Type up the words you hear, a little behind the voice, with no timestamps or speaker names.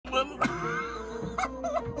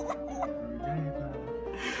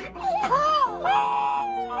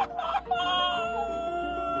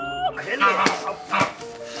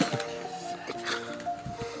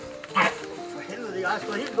For helvede, jeg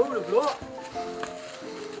står helt lukket blå.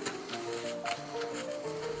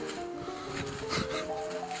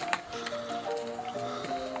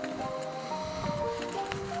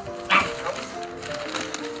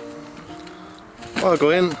 Prøv at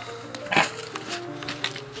gå ind.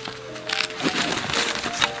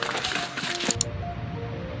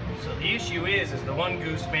 So the issue is the one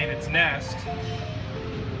goose made its nest,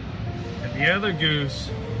 and the other goose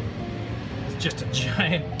is just a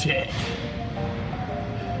giant dick.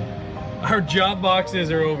 Our job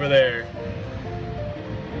boxes are over there,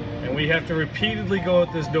 and we have to repeatedly go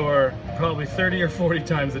out this door probably 30 or 40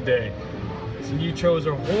 times a day. So you chose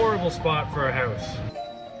a horrible spot for a house.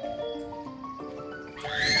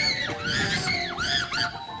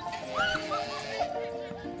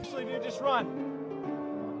 Actually, dude, just run.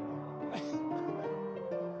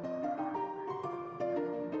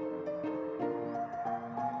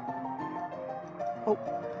 Oh.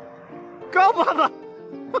 Go, Bubba!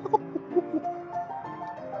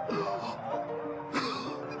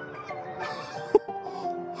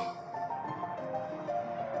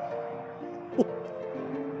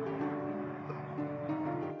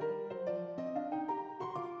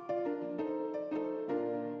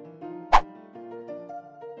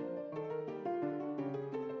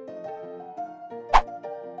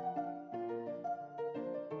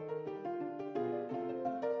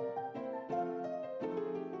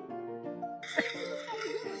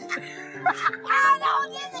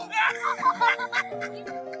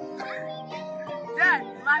 Dad,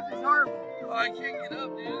 life is horrible. Oh, I can't get up,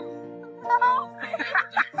 dude. No.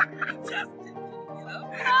 Just get up.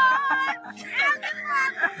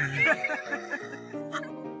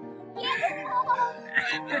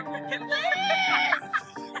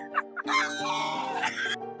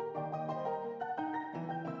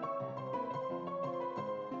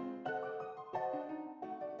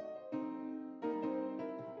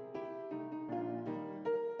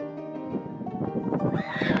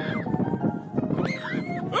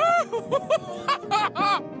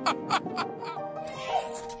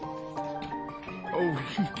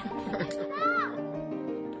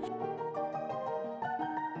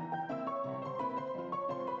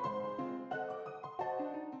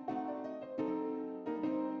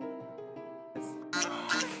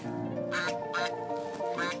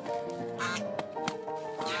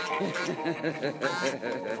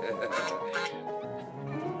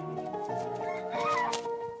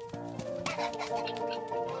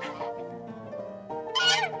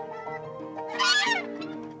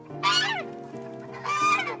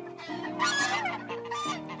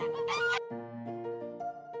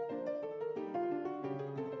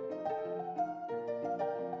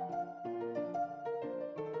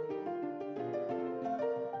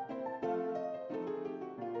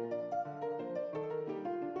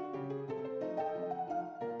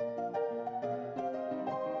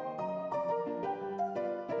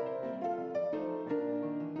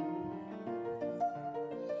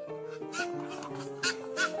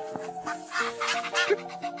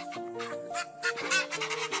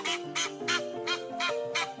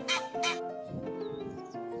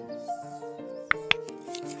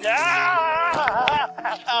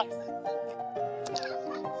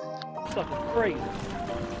 Fucking crazy.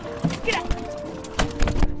 Get out!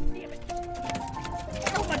 Damn it!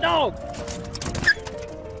 Oh, my dog!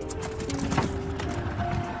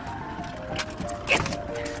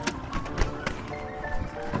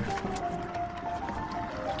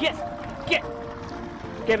 Get!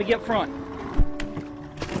 Gabby, get up front.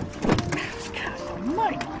 God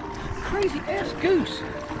almighty! Crazy ass goose!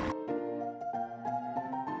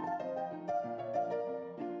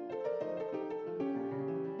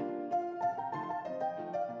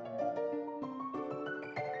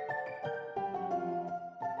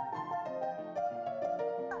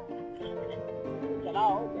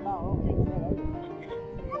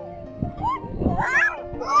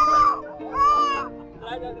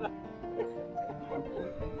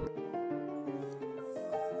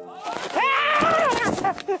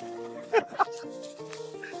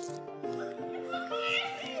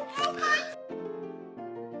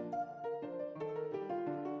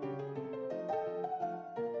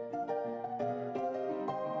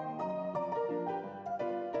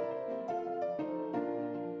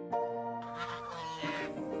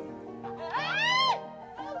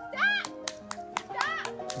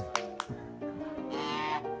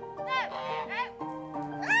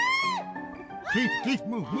 Geese,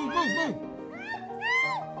 move.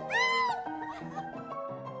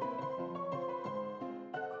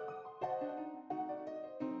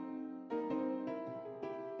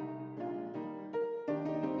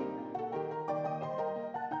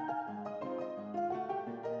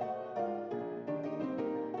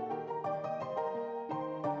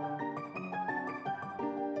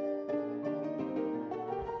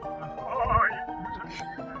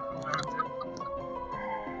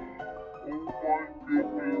 We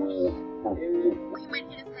might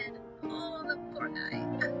hit his head. Oh, the poor guy.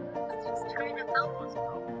 He's just trying to help us.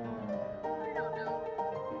 I don't know.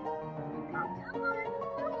 Oh, come on. What are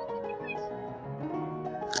you doing?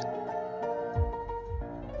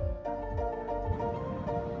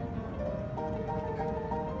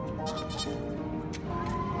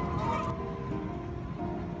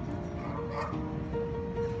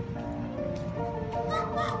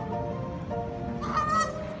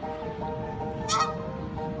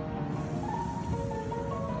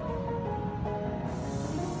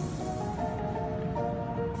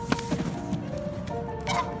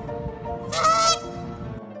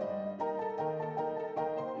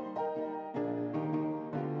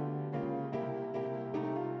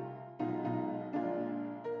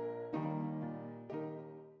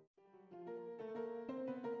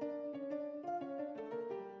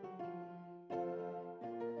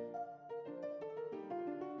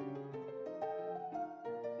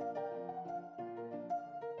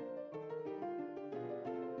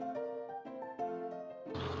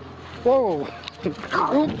 Whoa!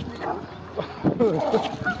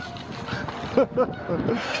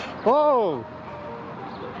 Whoa!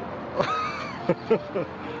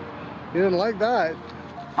 You didn't like that.